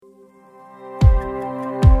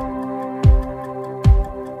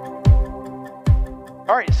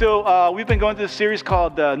So we've been going through this series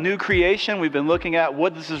called New Creation. We've been looking at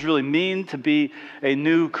what does this really mean to be a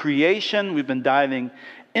new creation. We've been diving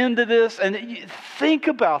into this, and think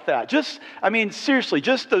about that. Seriously,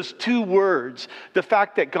 just those two words, the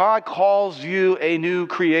fact that God calls you a new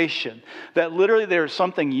creation, that literally there's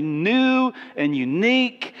something new and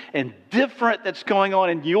unique and different that's going on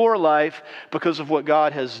in your life because of what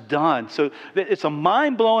God has done. So it's a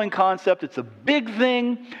mind-blowing concept. It's a big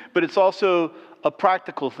thing, but it's also a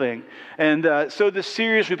practical thing. And so this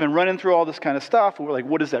series, we've been running through all this kind of stuff. We're like,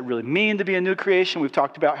 what does that really mean to be a new creation? We've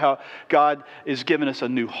talked about how God is giving us a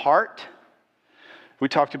new heart. We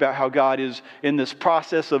talked about how God is in this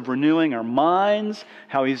process of renewing our minds,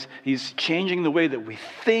 how He's changing the way that we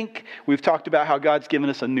think. We've talked about how God's given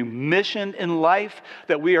us a new mission in life,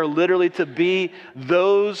 that we are literally to be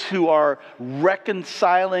those who are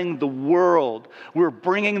reconciling the world. We're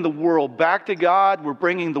bringing the world back to God. We're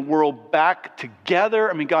bringing the world back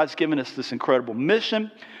together. God's given us this incredible mission.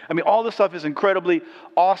 All this stuff is incredibly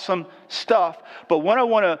awesome stuff. But what I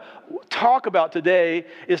want to talk about today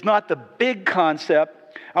is not the big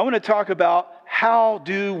concept. I want to talk about how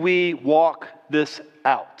do we walk this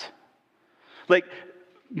out.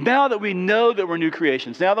 Now that we know that we're new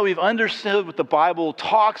creations, now that we've understood what the Bible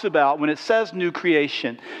talks about when it says new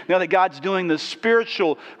creation, now that God's doing this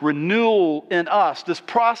spiritual renewal in us, this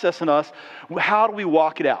process in us, how do we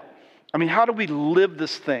walk it out? How do we live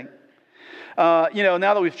this thing? Now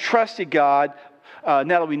that we've trusted God, now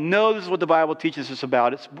that we know this is what the Bible teaches us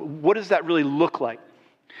about, what does that really look like?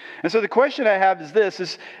 And so the question I have is this,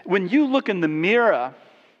 is when you look in the mirror,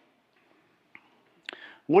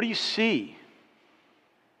 what do you see?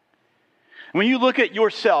 When you look at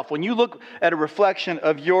yourself, when you look at a reflection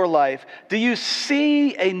of your life, do you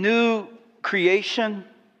see a new creation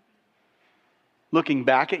looking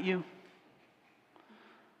back at you?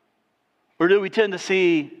 Or do we tend to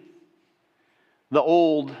see the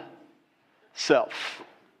old self?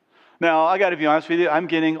 Now, I got to be honest with you, I'm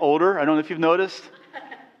getting older. I don't know if you've noticed.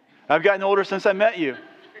 I've gotten older since I met you.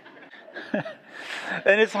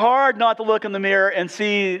 And it's hard not to look in the mirror and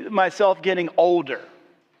see myself getting older,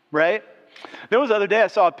 right? There was the other day I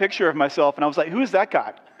saw a picture of myself and I was like, who is that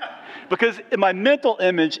guy? Because my mental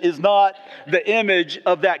image is not the image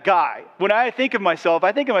of that guy. When I think of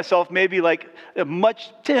myself maybe like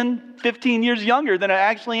much 10, 15 years younger than I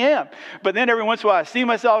actually am. But then every once in a while I see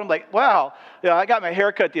myself and I'm like, wow, I got my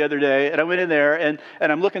hair cut the other day and I went in there and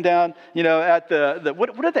I'm looking down, at the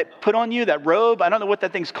what did they put on you, that robe? I don't know what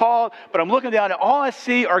that thing's called, but I'm looking down and all I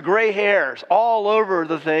see are gray hairs all over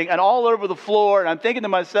the thing and all over the floor. And I'm thinking to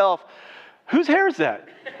myself, whose hair is that?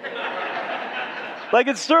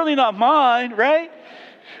 It's certainly not mine, right?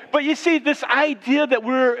 But you see, this idea that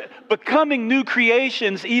we're becoming new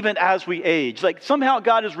creations even as we age. Somehow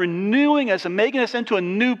God is renewing us and making us into a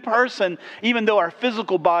new person, even though our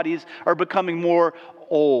physical bodies are becoming more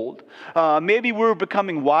old. Maybe we're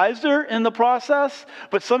becoming wiser in the process,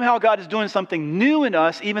 but somehow God is doing something new in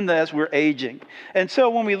us even as we're aging. And so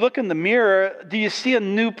when we look in the mirror, do you see a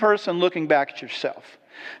new person looking back at yourself?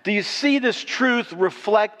 Do you see this truth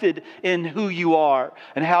reflected in who you are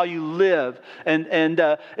and how you live? And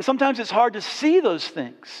sometimes it's hard to see those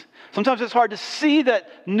things. Sometimes it's hard to see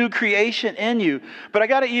that new creation in you. But I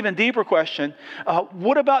got an even deeper question.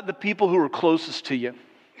 What about the people who are closest to you?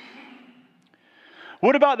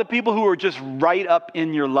 What about the people who are just right up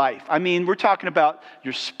in your life? We're talking about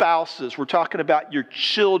your spouses. We're talking about your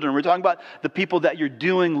children. We're talking about the people that you're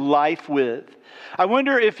doing life with. I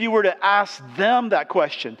wonder if you were to ask them that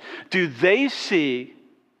question, do they see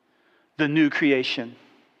the new creation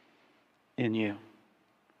in you?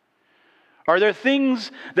 Are there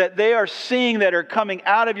things that they are seeing that are coming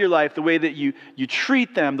out of your life, the way that you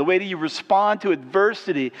treat them, the way that you respond to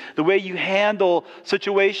adversity, the way you handle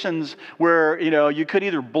situations where, you could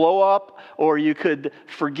either blow up or you could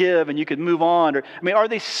forgive and you could move on? Are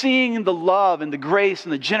they seeing the love and the grace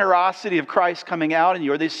and the generosity of Christ coming out in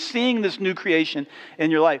you? Are they seeing this new creation in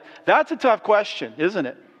your life? That's a tough question, isn't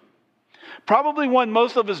it? Probably one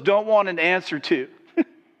most of us don't want an answer to.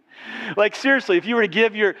 Seriously, if you were to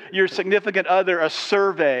give your significant other a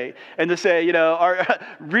survey and to say,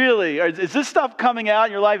 is this stuff coming out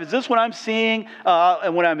in your life? Is this what I'm seeing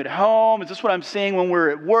when I'm at home? Is this what I'm seeing when we're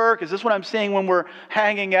at work? Is this what I'm seeing when we're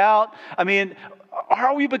hanging out?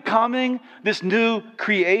 Are we becoming this new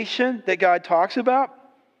creation that God talks about?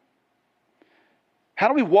 How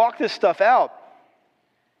do we walk this stuff out?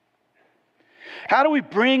 How do we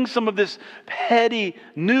bring some of this heady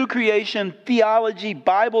new creation theology,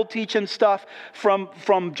 Bible teaching stuff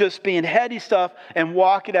from just being heady stuff and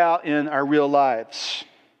walk it out in our real lives?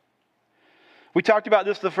 We talked about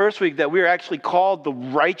this the first week, that we are actually called the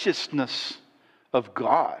righteousness of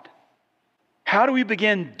God. How do we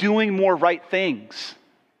begin doing more right things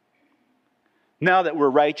now that we're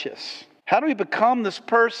righteous? How do we become this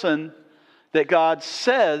person that God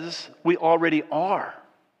says we already are?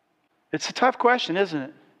 It's a tough question, isn't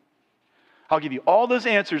it? I'll give you all those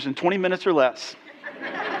answers in 20 minutes or less.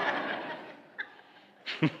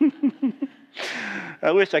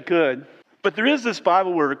 I wish I could. But there is this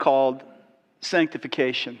Bible word called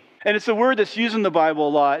sanctification. And it's a word that's used in the Bible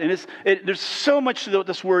a lot. And there's so much to what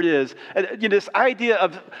this word is. And, this idea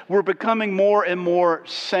of we're becoming more and more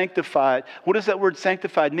sanctified. What does that word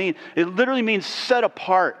sanctified mean? It literally means set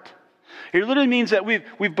apart. It literally means that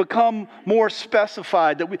we've become more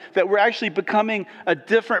specified, that we're actually becoming a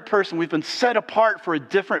different person. We've been set apart for a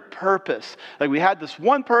different purpose. Like we had this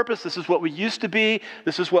one purpose. This is what we used to be.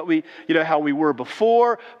 This is what we, how we were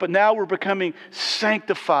before. But now we're becoming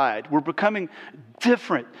sanctified. We're becoming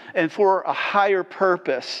different and for a higher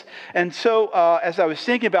purpose. And so as I was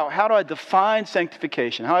thinking about how do I define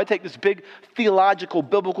sanctification, how do I take this big theological,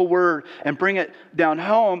 biblical word and bring it down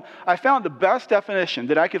home, I found the best definition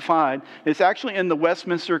that I could find. It's actually in the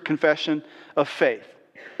Westminster Confession of Faith.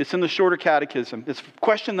 It's in the Shorter Catechism. It's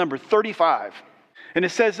question number 35. And it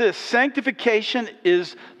says this: sanctification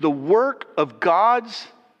is the work of God's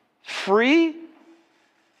free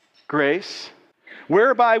grace,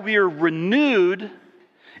 whereby we are renewed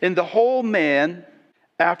in the whole man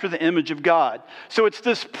after the image of God. So it's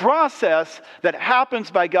this process that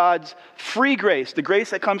happens by God's free grace, the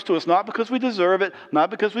grace that comes to us not because we deserve it,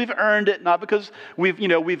 not because we've earned it, not because we've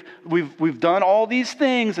done all these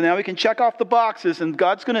things and now we can check off the boxes and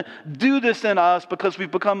God's going to do this in us because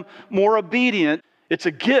we've become more obedient. It's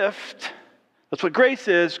a gift. That's what grace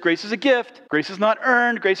is. Grace is a gift. Grace is not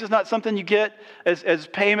earned. Grace is not something you get as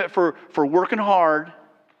payment for working hard.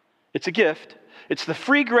 It's a gift. It's the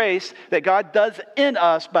free grace that God does in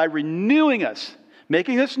us by renewing us,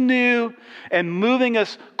 making us new, and moving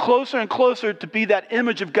us closer and closer to be that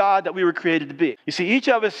image of God that we were created to be. You see, each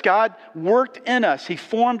of us, God worked in us. He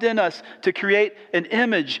formed in us to create an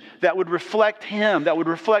image that would reflect Him, that would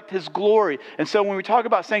reflect His glory. And so when we talk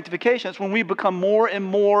about sanctification, it's when we become more and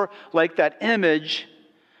more like that image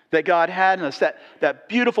that God had in us, that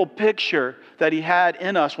beautiful picture that He had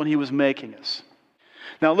in us when He was making us.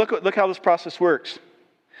 Now look how this process works.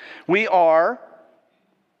 We are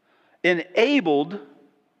enabled,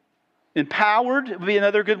 empowered would be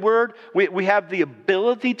another good word. We have the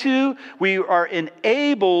ability to. We are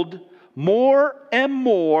enabled more and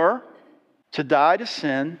more to die to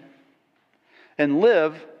sin and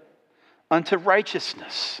live unto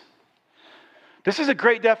righteousness. This is a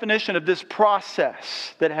great definition of this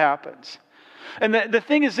process that happens. And the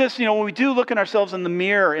thing is this, when we do look at ourselves in the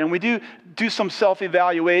mirror and we do some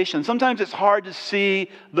self-evaluation, sometimes it's hard to see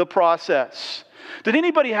the process. Did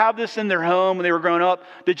anybody have this in their home when they were growing up?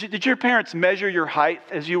 Did your parents measure your height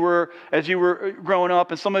as you were growing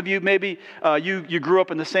up? And some of you, maybe you grew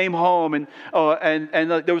up in the same home and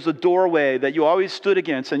there was a doorway that you always stood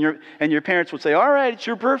against, and your parents would say, "All right, it's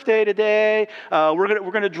your birthday today.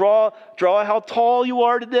 We're gonna draw how tall you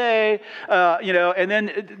are today." And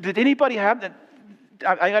then did anybody have that?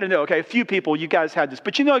 I got to know, okay, a few people, you guys had this,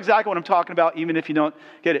 but you know exactly what I'm talking about, even if you don't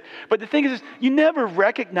get it. But the thing is, you never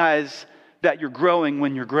recognize that you're growing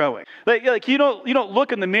when you're growing. Like you don't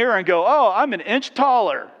look in the mirror and go, "Oh, I'm an inch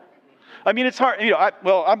taller." I mean, it's hard.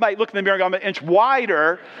 I might look in the mirror and go, "I'm an inch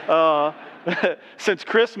wider." Since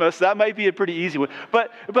Christmas, that might be a pretty easy one.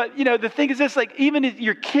 But the thing is this: like even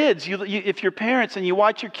your kids, if you're parents and you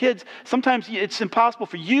watch your kids, sometimes it's impossible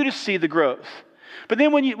for you to see the growth. But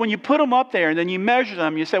then when you put them up there and then you measure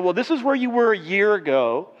them, you say, well, this is where you were a year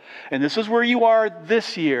ago, and this is where you are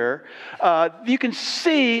this year. You can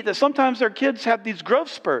see that sometimes their kids have these growth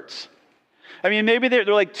spurts. I mean, maybe they're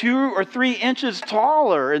like 2 or 3 inches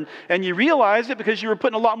taller, and you realize it because you were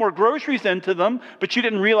putting a lot more groceries into them, but you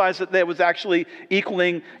didn't realize that was actually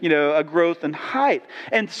equaling, a growth in height.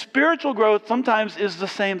 And spiritual growth sometimes is the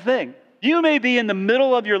same thing. You may be in the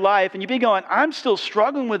middle of your life and you'd be going, "I'm still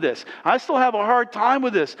struggling with this. I still have a hard time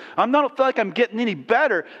with this. I don't feel like I'm getting any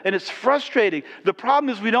better." And it's frustrating. The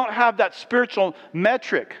problem is we don't have that spiritual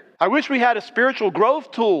metric. I wish we had a spiritual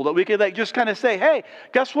growth tool that we could just kind of say, "Hey,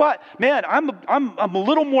 guess what? Man, I'm a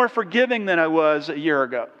little more forgiving than I was a year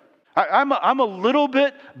ago. I'm a little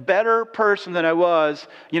bit better person than I was,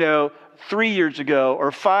 3 years ago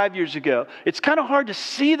or 5 years ago." It's kind of hard to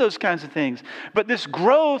see those kinds of things. But this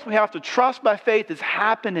growth, we have to trust by faith, is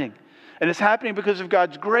happening. And it's happening because of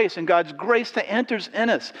God's grace, and God's grace that enters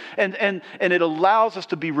in us. And it allows us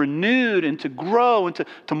to be renewed and to grow and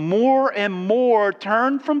to more and more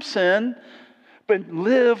turn from sin but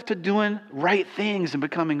live to doing right things and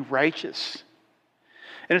becoming righteous.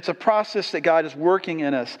 And it's a process that God is working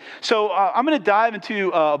in us. So I'm going to dive into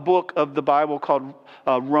a book of the Bible called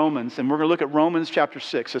Romans. And we're going to look at Romans chapter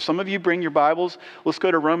 6. So some of you bring your Bibles. Let's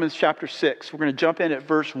go to Romans chapter 6. We're going to jump in at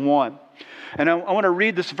verse 1. And I want to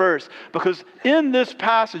read this verse because in this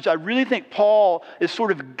passage, I really think Paul is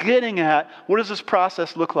sort of getting at what does this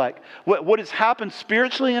process look like? What has happened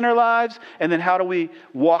spiritually in our lives? And then how do we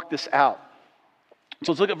walk this out?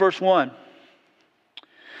 So let's look at verse 1.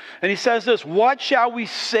 And he says this, what shall we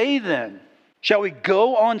say then? Shall we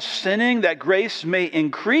go on sinning that grace may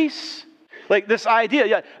increase? Like this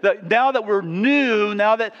idea, that now that we're new,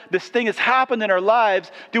 now that this thing has happened in our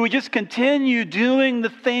lives, do we just continue doing the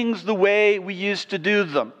things the way we used to do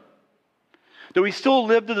them? Do we still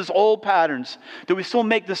live to those old patterns? Do we still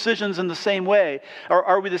make decisions in the same way? Or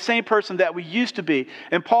are we the same person that we used to be?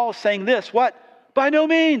 And Paul is saying this, what? By no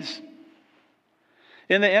means.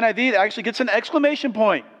 In the NIV, it actually gets an exclamation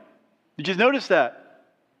point. Did you notice that?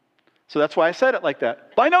 So that's why I said it like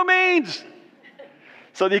that. By no means.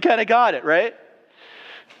 So you kind of got it, right?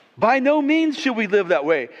 By no means should we live that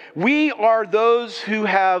way. We are those who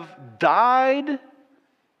have died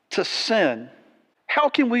to sin. How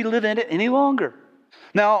can we live in it any longer?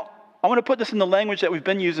 Now, I want to put this in the language that we've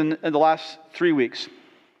been using in the last 3 weeks.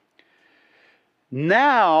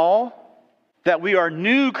 Now that we are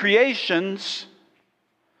new creations,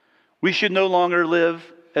 we should no longer live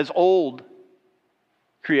as old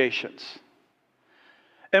creations.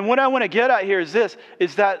 And what I want to get at here is this,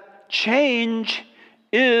 is that change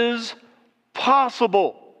is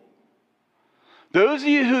possible. Those of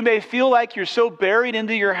you who may feel like you're so buried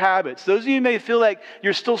into your habits, those of you who may feel like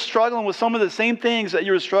you're still struggling with some of the same things that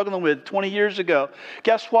you were struggling with 20 years ago,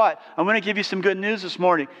 guess what? I'm going to give you some good news this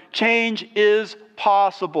morning. Change is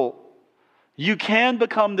possible. You can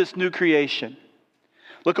become this new creation.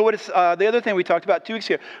 Look at what it's, the other thing we talked about 2 weeks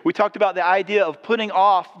ago. We talked about the idea of putting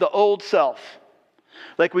off the old self.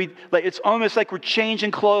 Like it's almost like we're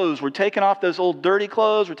changing clothes. We're taking off those old dirty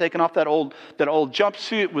clothes. We're taking off that old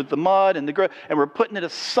jumpsuit with the mud and and we're putting it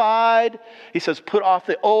aside. He says, put off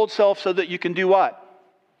the old self so that you can do what?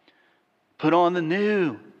 Put on the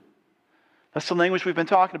new. That's the language we've been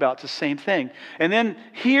talking about. It's the same thing. And then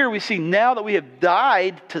here we see now that we have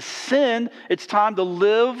died to sin, it's time to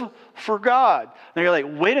live for God. Now you're like,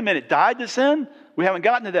 wait a minute, died to sin? We haven't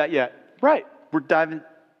gotten to that yet. Right. We're diving.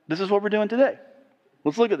 This is what we're doing today.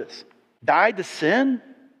 Let's look at this. Died to sin?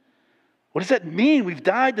 What does that mean? We've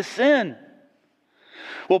died to sin.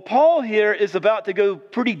 Well, Paul here is about to go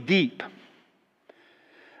pretty deep.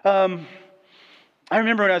 I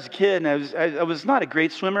remember when I was a kid, and I was not a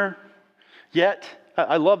great swimmer yet.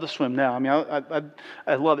 I love to swim now. I mean,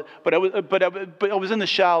 I love it. But I was in the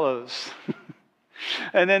shallows.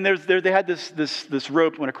 And then they had this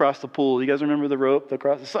rope went across the pool. You guys remember the rope?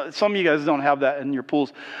 Some of you guys don't have that in your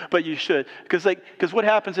pools, but you should. Because what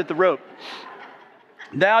happens at the rope?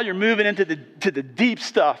 Now you're moving into the deep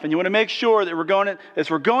stuff, and you want to make sure that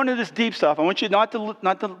as we're going to this deep stuff. I want you not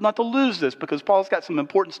to lose this, because Paul's got some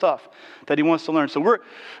important stuff that he wants to learn. So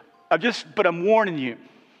I'm warning you.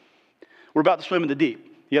 We're about to swim in the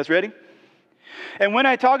deep. You guys ready? And when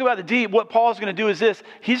I talk about the deep, what Paul's going to do is this.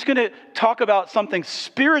 He's going to talk about something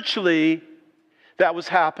spiritually that was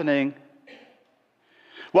happening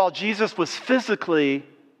while Jesus was physically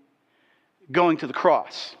going to the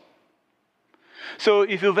cross. So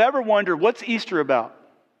if you've ever wondered, what's Easter about?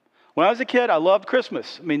 When I was a kid, I loved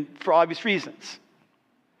Christmas. I mean, for obvious reasons.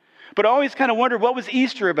 But I always kind of wondered, what was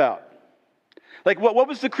Easter about? Like, what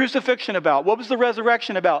was the crucifixion about? What was the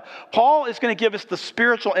resurrection about? Paul is going to give us the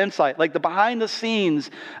spiritual insight, like the behind-the-scenes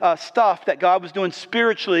stuff that God was doing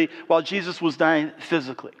spiritually while Jesus was dying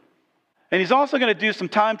physically. And he's also going to do some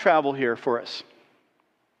time travel here for us.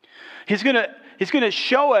 He's going to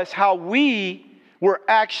show us how we were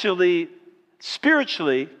actually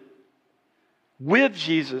spiritually with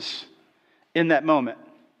Jesus in that moment.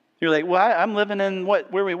 You're like, well, I'm living in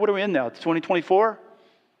what are we in now? It's 2024,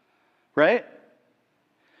 right?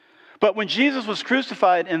 But when Jesus was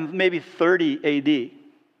crucified in maybe 30 AD,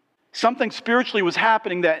 something spiritually was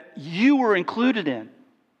happening that you were included in.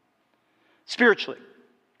 Spiritually.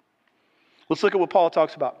 Let's look at what Paul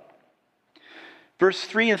talks about. Verse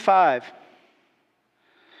 3 and 5.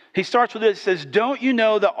 He starts with this. He says, don't you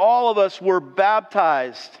know that all of us were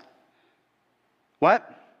baptized?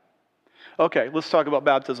 What? Okay, let's talk about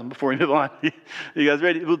baptism before we move on. You guys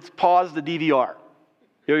ready? Let's pause the DVR.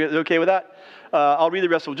 You okay with that? I'll read the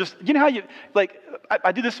rest of it. Just, you know how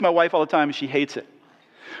I do this to my wife all the time and she hates it.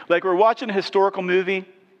 Like we're watching a historical movie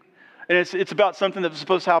and it's about something that was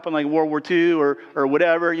supposed to happen like World War II or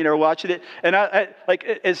whatever, you know, watching it. And I like,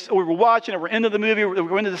 as we were watching it, we're into the movie,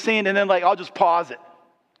 we're into the scene, and then like, I'll just pause it.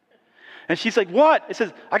 And she's like, what? It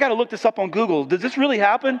says, I got to look this up on Google. Does this really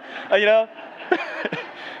happen? You know?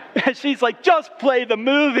 And she's like, just play the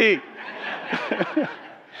movie.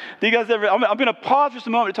 Do you guys ever, I'm going to pause just a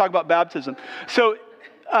moment to talk about baptism. So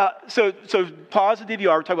pause the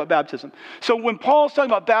DVR, talk about baptism. So when Paul's talking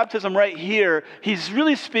about baptism right here, he's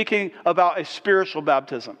really speaking about a spiritual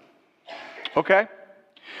baptism. Okay?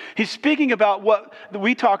 He's speaking about what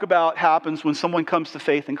we talk about happens when someone comes to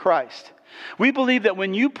faith in Christ. We believe that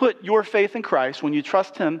when you put your faith in Christ, when you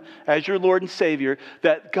trust Him as your Lord and Savior,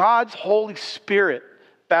 that God's Holy Spirit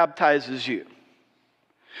baptizes you.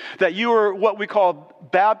 That you are what we call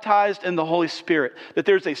baptized in the Holy Spirit. That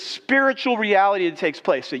there's a spiritual reality that takes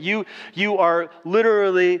place. That you are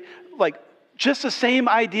literally like just the same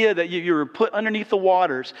idea that you were put underneath the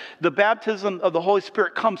waters. The baptism of the Holy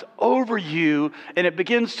Spirit comes over you and it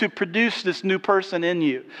begins to produce this new person in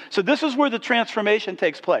you. So this is where the transformation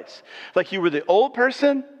takes place. Like you were the old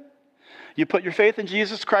person, you put your faith in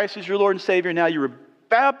Jesus Christ as your Lord and Savior, now you were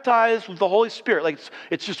baptized with the Holy Spirit. Like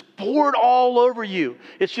it's just poured all over you.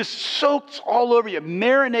 It's just soaked all over you. It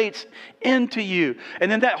marinates into you.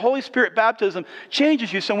 And then that Holy Spirit baptism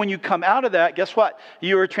changes you. So when you come out of that, guess what?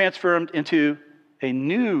 You are transformed into a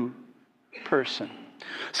new person.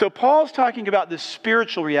 So Paul's talking about this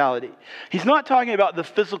spiritual reality. He's not talking about the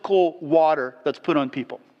physical water that's put on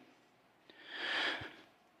people.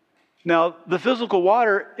 Now, the physical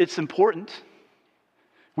water, it's important.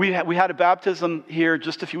 We had a baptism here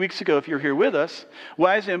just a few weeks ago, if you're here with us.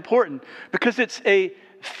 Why is it important? Because it's a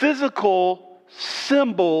physical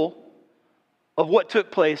symbol of what took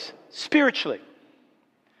place spiritually.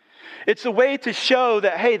 It's a way to show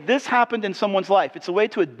that, hey, this happened in someone's life. It's a way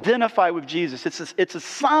to identify with Jesus. It's a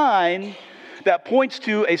sign that points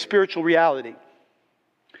to a spiritual reality.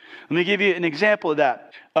 Let me give you an example of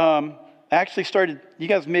that. I actually started, you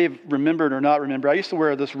guys may have remembered or not remember, I used to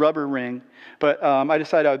wear this rubber ring, but I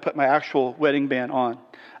decided I would put my actual wedding band on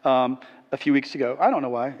a few weeks ago. I don't know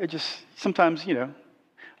why. It just, sometimes, you know,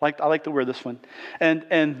 I like to wear this one.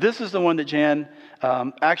 And this is the one that Jan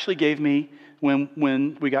actually gave me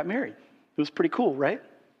when we got married. It was pretty cool, right?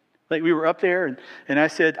 Like we were up there and I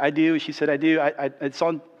said, I do. She said, I do. It's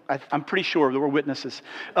on, I'm pretty sure there were witnesses.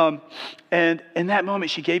 And in that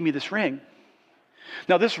moment, she gave me this ring.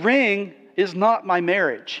 Now, this ring is not my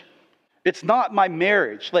marriage. It's not my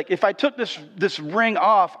marriage. Like, if I took this ring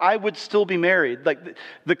off, I would still be married. Like,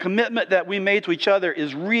 the commitment that we made to each other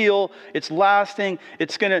is real. It's lasting.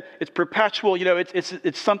 It's perpetual. You know,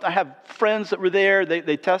 it's something. I have friends that were there.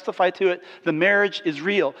 They testify to it. The marriage is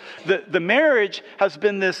real. The marriage has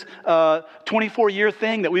been this 24-year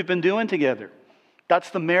thing that we've been doing together.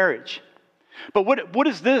 That's the marriage. But what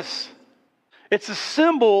is this? It's a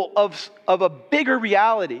symbol of a bigger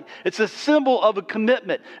reality. It's a symbol of a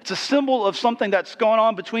commitment. It's a symbol of something that's gone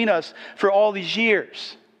on between us for all these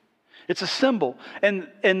years. It's a symbol. And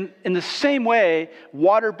in the same way,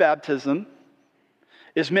 water baptism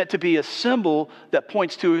is meant to be a symbol that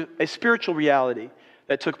points to a spiritual reality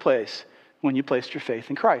that took place when you placed your faith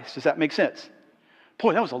in Christ. Does that make sense?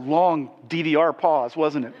 Boy, that was a long DVR pause,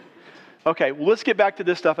 wasn't it? Okay, well, let's get back to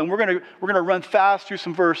this stuff, and we're gonna run fast through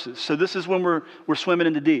some verses. So this is when we're swimming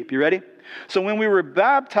in the deep. You ready? So when we were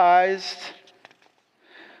baptized,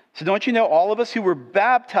 so don't you know all of us who were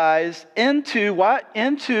baptized into what?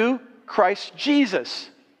 Into Christ Jesus.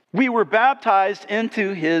 We were baptized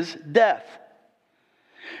into His death.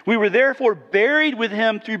 We were therefore buried with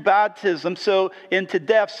Him through baptism, so into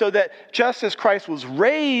death, so that just as Christ was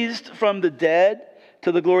raised from the dead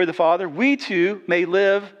to the glory of the Father, we too may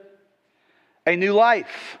live a new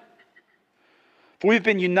life. For we've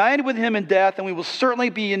been united with Him in death, and we will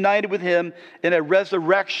certainly be united with Him in a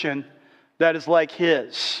resurrection that is like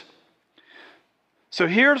His. So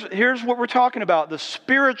here's what we're talking about, the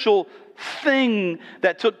spiritual thing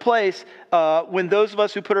that took place when those of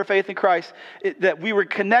us who put our faith in Christ, that we were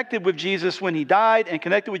connected with Jesus when He died and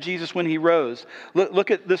connected with Jesus when He rose.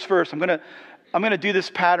 Look at this verse. I'm going to do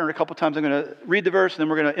this pattern a couple times. I'm going to read the verse and then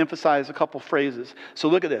we're going to emphasize a couple phrases. So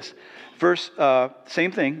look at this. Verse,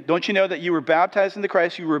 same thing. Don't you know that you were baptized into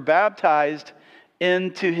Christ? You were baptized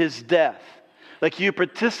into His death. Like you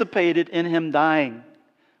participated in Him dying,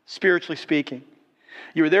 spiritually speaking.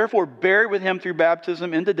 You were therefore buried with Him through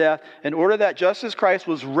baptism into death, in order that just as Christ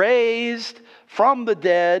was raised from the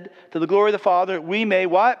dead to the glory of the Father, we may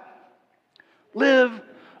what? Live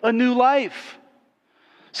a new life.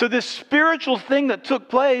 So this spiritual thing that took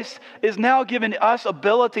place is now giving us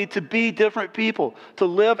ability to be different people, to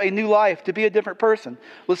live a new life, to be a different person.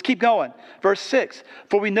 Let's keep going. Verse 6,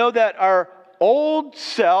 for we know that our old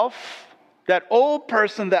self, that old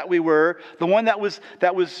person that we were, the one that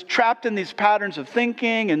was trapped in these patterns of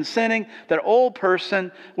thinking and sinning, that old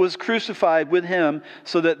person was crucified with him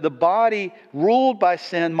so that the body ruled by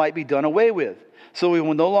sin might be done away with. So we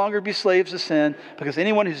will no longer be slaves to sin, because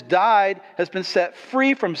anyone who's died has been set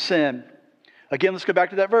free from sin. Again, let's go back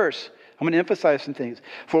to that verse. I'm going to emphasize some things.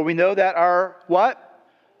 For we know that our, what?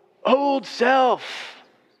 Old self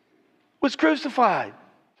was crucified,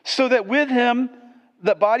 so that with him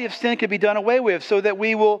the body of sin could be done away with, so that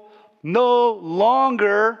we will no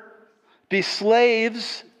longer be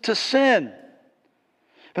slaves to sin.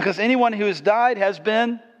 Because anyone who has died has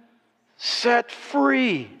been set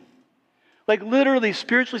free. Like literally,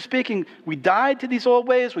 spiritually speaking, we died to these old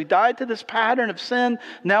ways. We died to this pattern of sin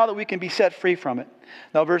now that we can be set free from it.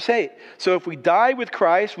 Now, verse 8. So if we die with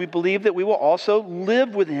Christ, we believe that we will also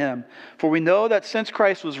live with him. For we know that since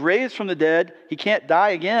Christ was raised from the dead, he can't die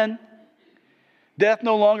again. Death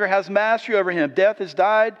no longer has mastery over him. Death has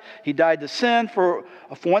died. He died to sin for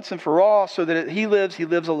once and for all, so that he lives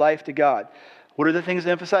a life to God. What are the things to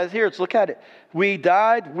emphasize here? Let's look at it. We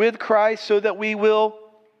died with Christ so that we will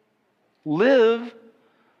live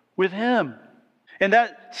with him. And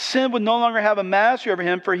that sin would no longer have a mastery over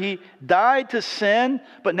him, for he died to sin,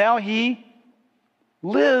 but now he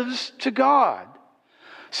lives to God.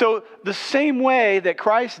 So the same way that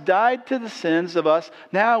Christ died to the sins of us,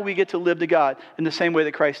 now we get to live to God in the same way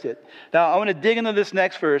that Christ did. Now I want to dig into this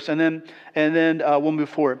next verse, and then we'll move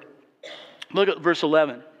forward. Look at verse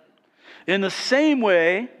 11. In the same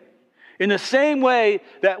way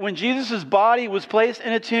that when Jesus' body was placed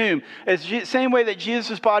in a tomb, same way that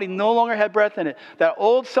Jesus' body no longer had breath in it, that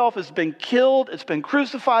old self has been killed, it's been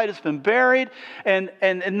crucified, it's been buried, and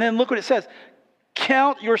then look what it says.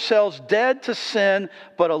 Count yourselves dead to sin,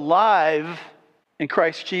 but alive in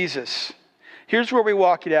Christ Jesus. Here's where we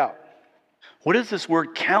walk it out. What does this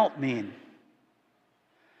word count mean?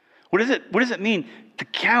 What does it mean to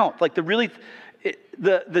count? Like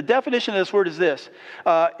the definition of this word is this.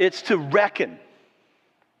 It's to reckon,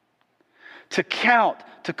 to count,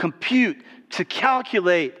 to compute, to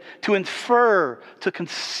calculate, to infer, to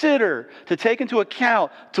consider, to take into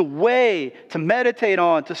account, to weigh, to meditate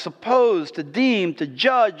on, to suppose, to deem, to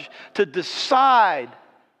judge, to decide.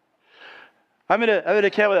 I'm gonna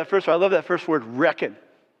count with that first word. I love that first word, reckon.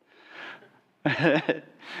 I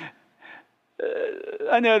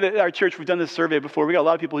know that our church, we've done this survey before. We got a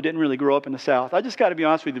lot of people who didn't really grow up in the South. I just got to be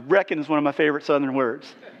honest with you. Reckon is one of my favorite Southern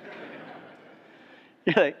words.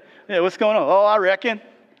 You're like, yeah, what's going on? Oh, I reckon.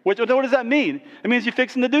 What does that mean? It means you're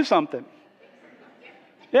fixing to do something.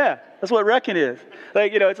 Yeah, that's what reckon is.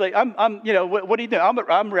 Like, it's like, what do you do?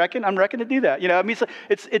 I'm reckon to do that. I mean,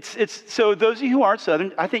 it's so those of you who aren't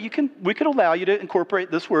Southern, I think we could allow you to incorporate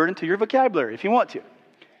this word into your vocabulary if you want to.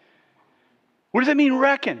 What does it mean,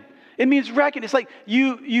 reckon? It means reckon. It's like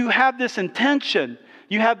you have this intention.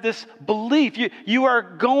 You have this belief. You are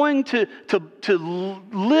going to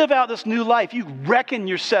live out this new life. You reckon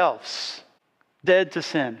yourselves dead to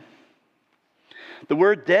sin. The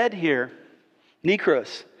word dead here,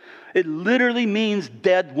 nekros, it literally means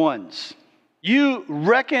dead ones. You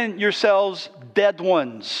reckon yourselves dead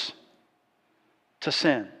ones to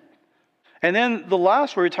sin. And then the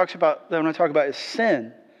last word that I want to talk about is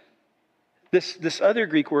sin. This other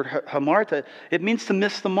Greek word, hamarta, it means to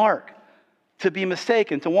miss the mark, to be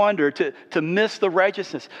mistaken, to wander, to miss the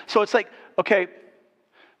righteousness. So it's like, okay,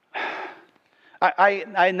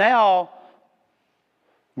 I now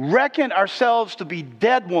reckon ourselves to be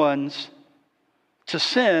dead ones to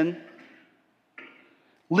sin,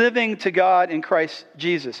 living to God in Christ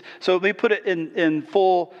Jesus. So let me put it in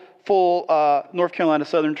full North Carolina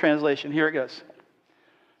Southern translation. Here it goes.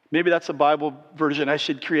 Maybe that's a Bible version I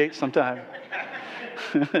should create sometime.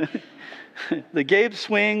 The Gabe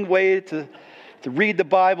Swing way to read the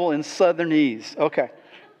Bible in Southernese. Okay.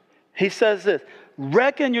 He says this: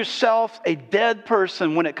 reckon yourself a dead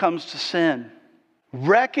person when it comes to sin.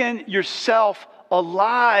 Reckon yourself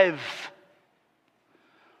alive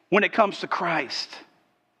when it comes to Christ.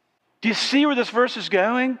 Do you see where this verse is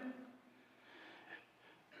going?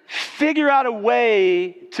 Figure out a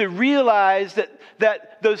way to realize that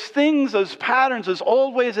those things, those patterns, those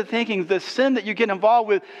old ways of thinking, the sin that you get involved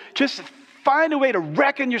with, just find a way to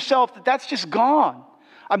reckon yourself that's just gone.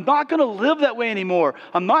 I'm not going to live that way anymore.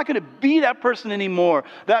 I'm not going to be that person anymore.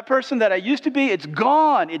 That person that I used to be, it's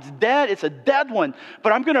gone. It's dead. It's a dead one.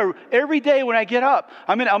 But I'm going to, every day when I get up,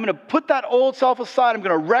 I'm going to put that old self aside. I'm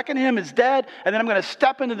going to reckon him as dead. And then I'm going to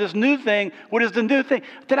step into this new thing. What is the new thing?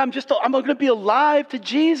 That I'm going to be alive to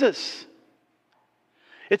Jesus.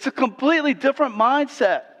 It's a completely different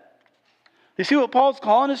mindset. You see what Paul's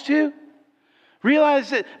calling us to?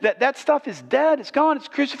 Realize that stuff is dead, it's gone, it's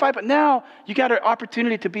crucified, but now you got an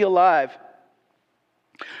opportunity to be alive.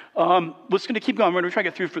 We're just going to keep going. We're going to try to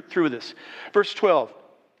get through this. Verse 12.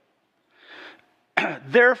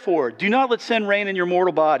 Therefore, do not let sin reign in your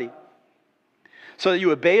mortal body, so that you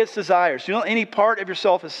obey its desires. Do not let any part of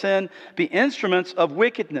yourself as sin be instruments of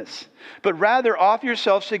wickedness, but rather offer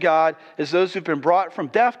yourselves to God as those who've been brought from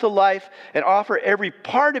death to life, and offer every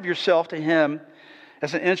part of yourself to Him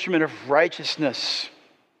as an instrument of righteousness.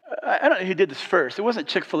 I don't know who did this first. It wasn't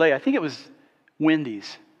Chick-fil-A. I think it was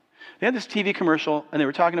Wendy's. They had this TV commercial, and they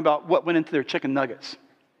were talking about what went into their chicken nuggets.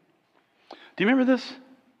 Do you remember this?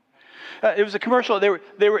 It was a commercial. They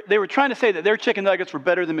were trying to say that their chicken nuggets were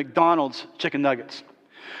better than McDonald's chicken nuggets.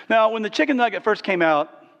 Now, when the chicken nugget first came out,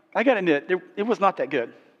 I got to admit, it was not that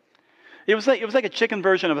good. It was like a chicken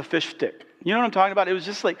version of a fish stick. You know what I'm talking about? It was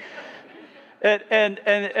just like... And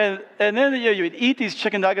then you would eat these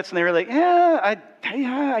chicken nuggets, and they were like,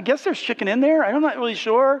 I guess there's chicken in there. I'm not really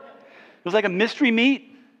sure. It was like a mystery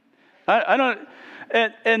meat. I don't.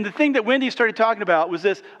 And the thing that Wendy started talking about was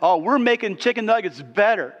this: we're making chicken nuggets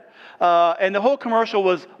better. And the whole commercial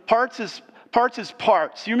was parts is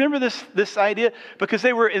parts. You remember this idea? Because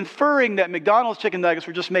they were inferring that McDonald's chicken nuggets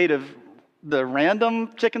were just made of the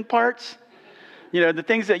random chicken parts. You know, the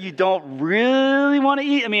things that you don't really want to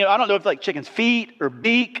eat. I mean, I don't know if like chicken's feet or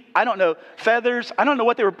beak. I don't know, feathers. I don't know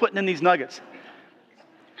what they were putting in these nuggets.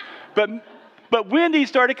 But Wendy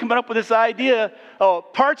started coming up with this idea,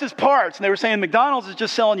 parts is parts. And they were saying McDonald's is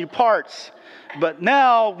just selling you parts. But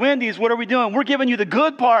now, Wendy's, what are we doing? We're giving you the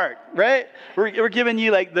good part, right? We're giving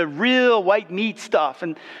you like the real white meat stuff.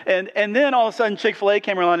 And then all of a sudden Chick-fil-A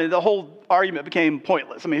came around and the whole argument became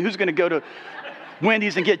pointless. I mean, who's going to go to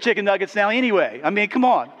Wendy's and get chicken nuggets now anyway? I mean, come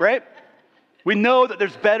on, right? We know that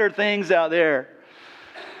there's better things out there.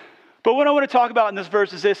 But what I want to talk about in this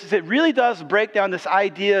verse is this: is it really does break down this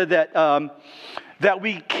idea that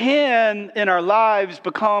we can, in our lives,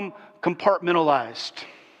 become compartmentalized.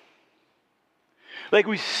 Like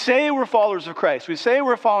we say we're followers of Christ. We say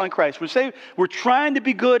we're following Christ. We say we're trying to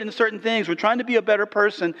be good in certain things. We're trying to be a better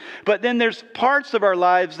person. But then there's parts of our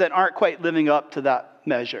lives that aren't quite living up to that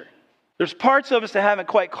measure. There's parts of us that haven't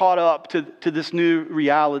quite caught up to this new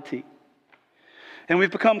reality. And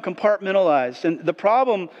we've become compartmentalized. And the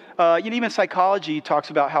problem, even psychology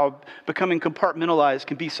talks about how becoming compartmentalized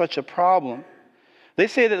can be such a problem. They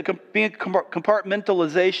say that being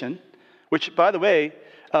compartmentalization, which, by the way,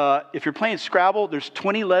 if you're playing Scrabble, there's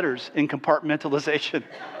 20 letters in compartmentalization.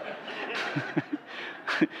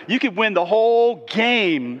 You could win the whole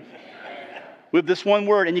game with this one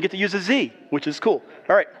word, and you get to use a Z, which is cool.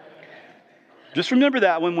 All right. Just remember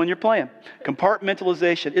that when you're playing.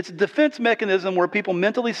 Compartmentalization. It's a defense mechanism where people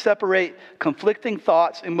mentally separate conflicting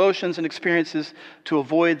thoughts, emotions, and experiences to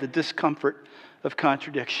avoid the discomfort of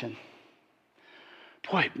contradiction.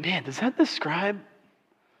 Boy, man, does that describe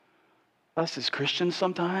us as Christians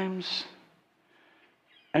sometimes?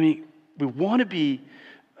 I mean, we want to be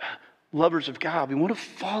lovers of God. We want to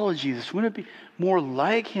follow Jesus. We want to be more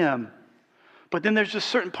like Him. But then there's just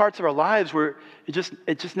certain parts of our lives where it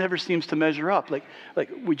just never seems to measure up. Like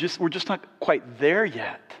we're just not quite there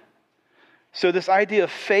yet. So this idea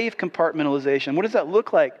of faith compartmentalization, what does that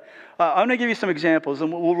look like? I'm going to give you some examples,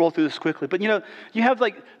 and we'll roll through this quickly. But you have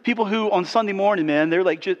like people who on Sunday morning, man,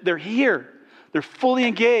 they're here. They're fully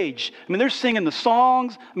engaged. I mean, they're singing the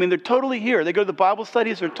songs. I mean, they're totally here. They go to the Bible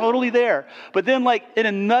studies. They're totally there. But then like in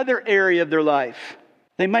another area of their life,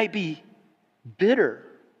 they might be bitter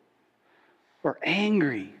or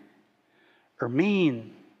angry or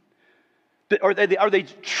mean. Are they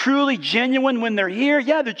truly genuine when they're here?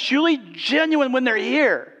 Yeah, they're truly genuine when they're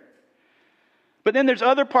here. But then there's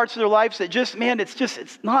other parts of their lives that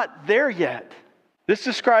it's not there yet. This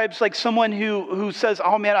describes like someone who says,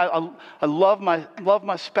 oh man, I love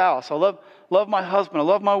my spouse. I love my husband. I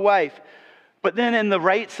love my wife. But then in the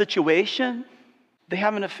right situation, they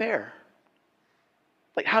have an affair.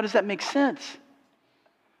 Like, how does that make sense?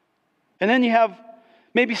 And then you have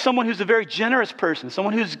maybe someone who's a very generous person,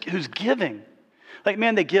 someone who's giving. Like,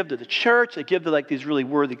 man, they give to the church, they give to like these really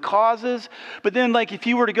worthy causes. But then like if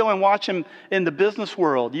you were to go and watch them in the business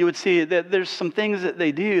world, you would see that there's some things that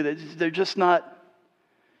they do that they're just not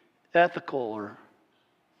ethical or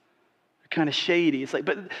kind of shady. It's like,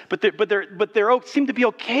 but they're seem to be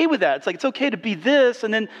okay with that. It's like, it's okay to be this,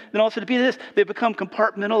 and then also to be this. They become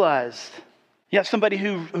compartmentalized. You have somebody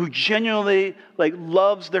who genuinely like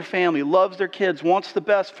loves their family, loves their kids, wants the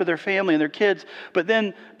best for their family and their kids, but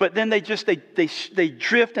then they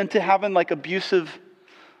drift into having like abusive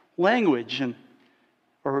language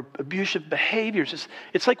or abusive behaviors.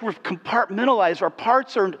 It's like we're compartmentalized. Our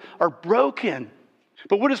parts are broken.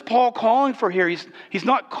 But what is Paul calling for here? He's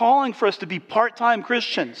not calling for us to be part-time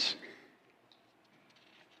Christians,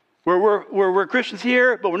 where we're Christians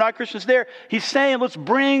here, but we're not Christians there. He's saying, let's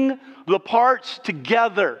bring the parts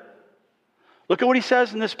together. Look at what he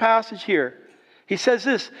says in this passage here. He says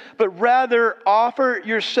this, but rather offer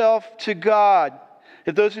yourself to God.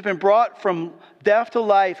 If those who've been brought from death to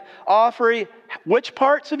life, offering which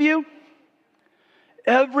parts of you?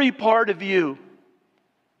 Every part of you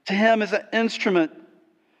to him as an instrument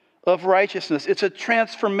of righteousness. It's a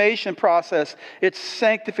transformation process. It's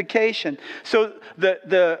sanctification. So the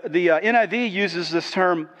NIV uses this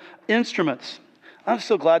term instruments. I'm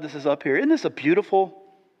so glad this is up here. Isn't this a beautiful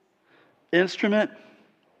instrument?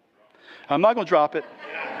 I'm not going to drop it.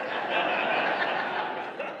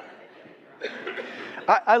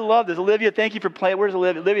 I love this. Olivia, thank you for playing. Where's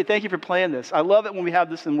Olivia? Olivia, thank you for playing this. I love it when we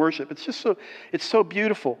have this in worship. It's so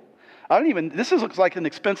beautiful. This looks like an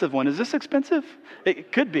expensive one. Is this expensive?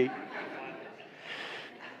 It could be.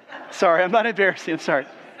 Sorry, I'm not embarrassing. I'm sorry.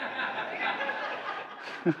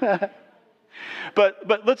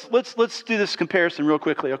 But let's do this comparison real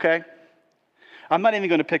quickly, okay? I'm not even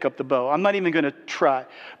going to pick up the bow. I'm not even going to try.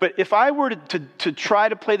 But if I were to try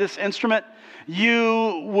to play this instrument,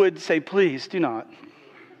 you would say, please, do not.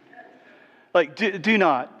 Like, do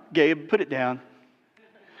not, Gabe, put it down.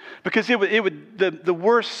 Because the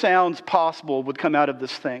worst sounds possible would come out of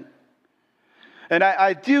this thing. And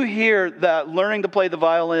I do hear that learning to play the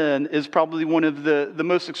violin is probably one of the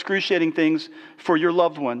most excruciating things for your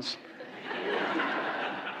loved ones.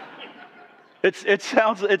 It's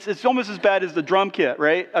almost as bad as the drum kit,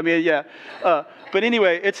 right? I mean, yeah. But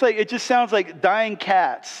anyway, it just sounds like dying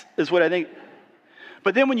cats is what I think.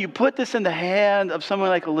 But then when you put this in the hand of someone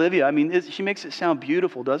like Olivia, I mean, she makes it sound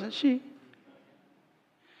beautiful, doesn't she?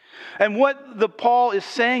 And what Paul is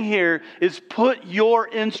saying here is put your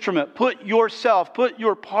instrument, put yourself, put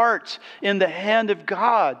your parts in the hand of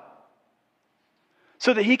God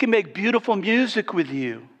so that he can make beautiful music with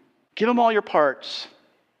you. Give him all your parts.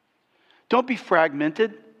 Don't be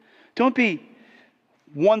fragmented. Don't be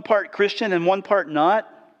one part Christian and one part not.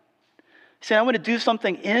 Say, I want to do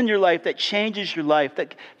something in your life that changes your life,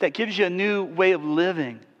 that gives you a new way of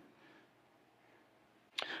living.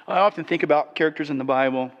 I often think about characters in the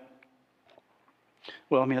Bible.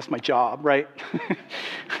 Well, I mean, that's my job, right?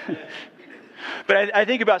 But I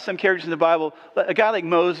think about some characters in the Bible, a guy like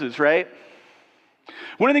Moses, right?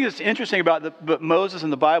 One of the things that's interesting about Moses in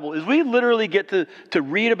the Bible is we literally get to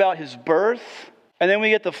read about his birth, and then we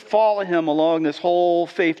get to follow him along this whole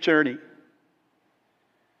faith journey.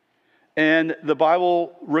 And the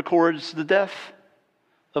Bible records the death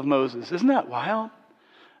of Moses. Isn't that wild?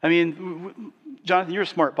 I mean, Jonathan, you're a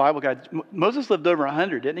smart Bible guy. Moses lived over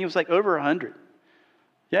 100, didn't he? He was like over 100.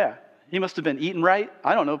 Yeah, he must have been eating right.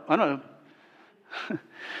 I don't know.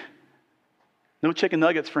 No chicken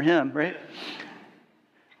nuggets for him, right?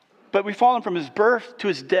 But we follow him from his birth to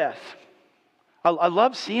his death. I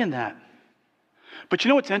love seeing that. But you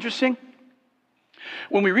know what's interesting?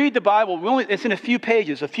 When we read the Bible, it's in a few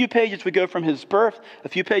pages. A few pages we go from his birth. A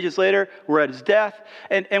few pages later, we're at his death.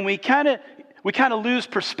 And we kind of lose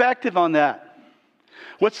perspective on that.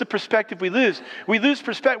 What's the perspective we lose? We lose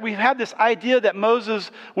perspective. We have this idea that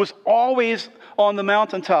Moses was always on the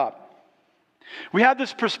mountaintop. We have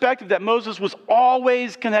this perspective that Moses was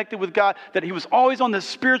always connected with God, that he was always on this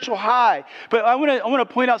spiritual high. But I want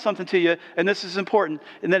to point out something to you, and this is important,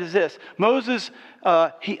 and that is this. Moses,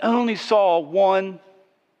 he only saw one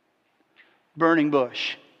burning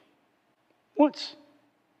bush. Once.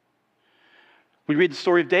 We read the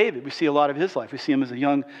story of David. We see a lot of his life. We see him as a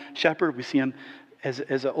young shepherd. We see him as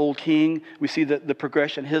an old king. We see the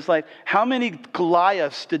progression in his life. How many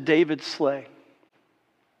Goliaths did David slay?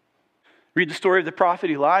 Read the story of the prophet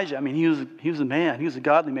Elijah. I mean, he was a man. He was a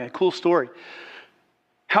godly man. Cool story.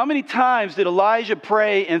 How many times did Elijah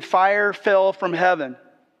pray and fire fell from heaven?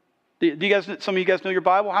 Do you guys? Some of you guys know your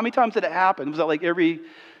Bible. How many times did it happen? Was that like every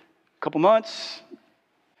couple months?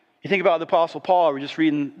 You think about the Apostle Paul. We're just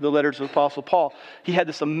reading the letters of the Apostle Paul. He had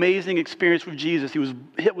this amazing experience with Jesus. He was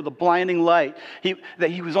hit with a blinding light. He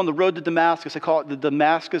was on the road to Damascus. I call it the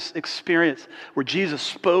Damascus experience, where Jesus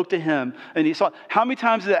spoke to him. And he saw, how many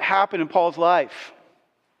times did that happen in Paul's life?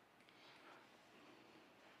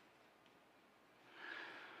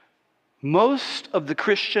 Most of the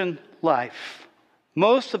Christian life,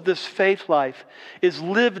 most of this faith life is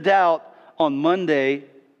lived out on Monday,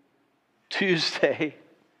 Tuesday,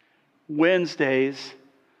 Wednesdays,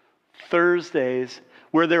 Thursdays,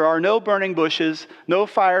 where there are no burning bushes, no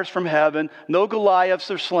fires from heaven, no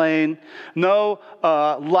Goliaths are slain, no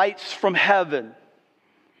lights from heaven.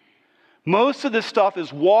 Most of this stuff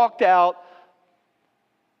is walked out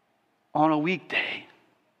on a weekday,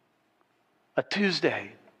 a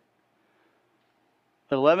Tuesday,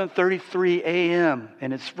 at 11:33 a.m.,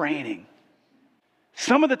 and it's raining.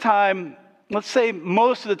 Some of the time, let's say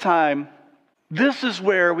most of the time, this is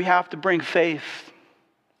where we have to bring faith.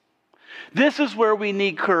 This is where we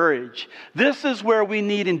need courage. This is where we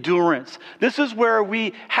need endurance. This is where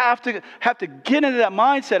we have to get into that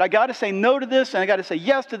mindset. I got to say no to this, and I got to say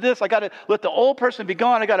yes to this. I got to let the old person be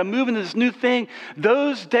gone. I got to move into this new thing.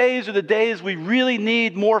 Those days are the days we really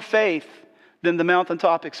need more faith than the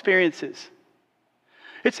mountaintop experiences.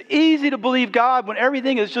 It's easy to believe God when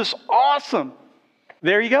everything is just awesome.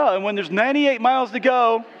 There you go. And when there's 98 miles to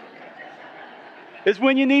go, is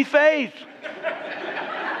when you need faith.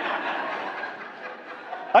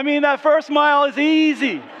 I mean, that first mile is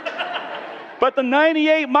easy. But the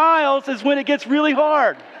 98 miles is when it gets really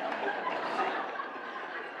hard.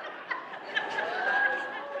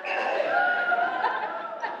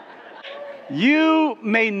 You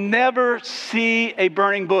may never see a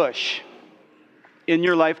burning bush in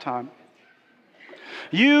your lifetime.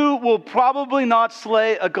 You will probably not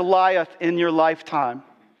slay a Goliath in your lifetime.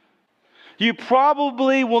 You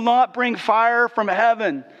probably will not bring fire from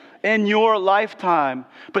heaven in your lifetime.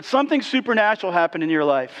 But something supernatural happened in your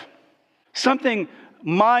life. Something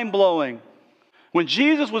mind-blowing. When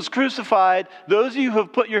Jesus was crucified, those of you who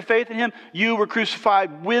have put your faith in Him, you were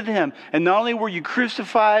crucified with Him. And not only were you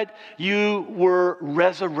crucified, you were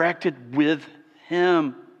resurrected with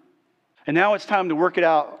Him. And now it's time to work it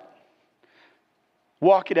out.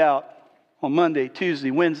 Walk it out on Monday,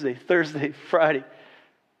 Tuesday, Wednesday, Thursday, Friday,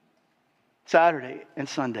 Saturday, and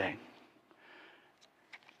Sunday.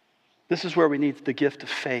 This is where we need the gift of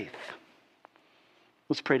faith.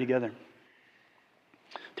 Let's pray together.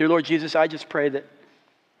 Dear Lord Jesus, I just pray that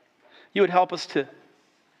you would help us to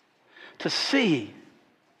see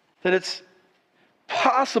that it's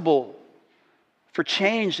possible for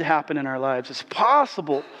change to happen in our lives. It's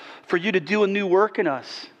possible for you to do a new work in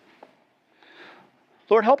us.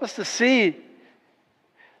 Lord, help us to see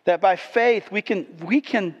that by faith we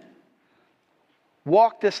can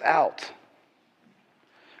walk this out.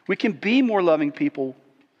 We can be more loving people.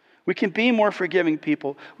 We can be more forgiving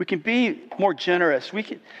people. We can be more generous. We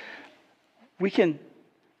can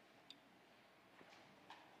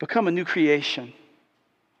become a new creation.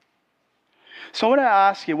 So I want to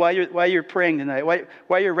ask you, while you're praying tonight,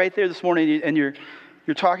 while you're right there this morning and you're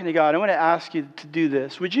talking to God, I want to ask you to do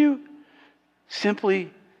this. Would you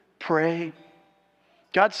simply pray?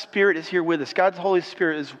 God's Spirit is here with us. God's Holy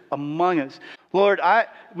Spirit is among us. Lord,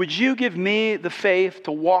 would you give me the faith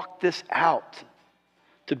to walk this out,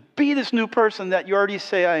 to be this new person that you already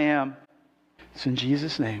say I am? It's in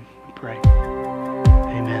Jesus' name we pray.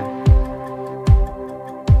 Amen.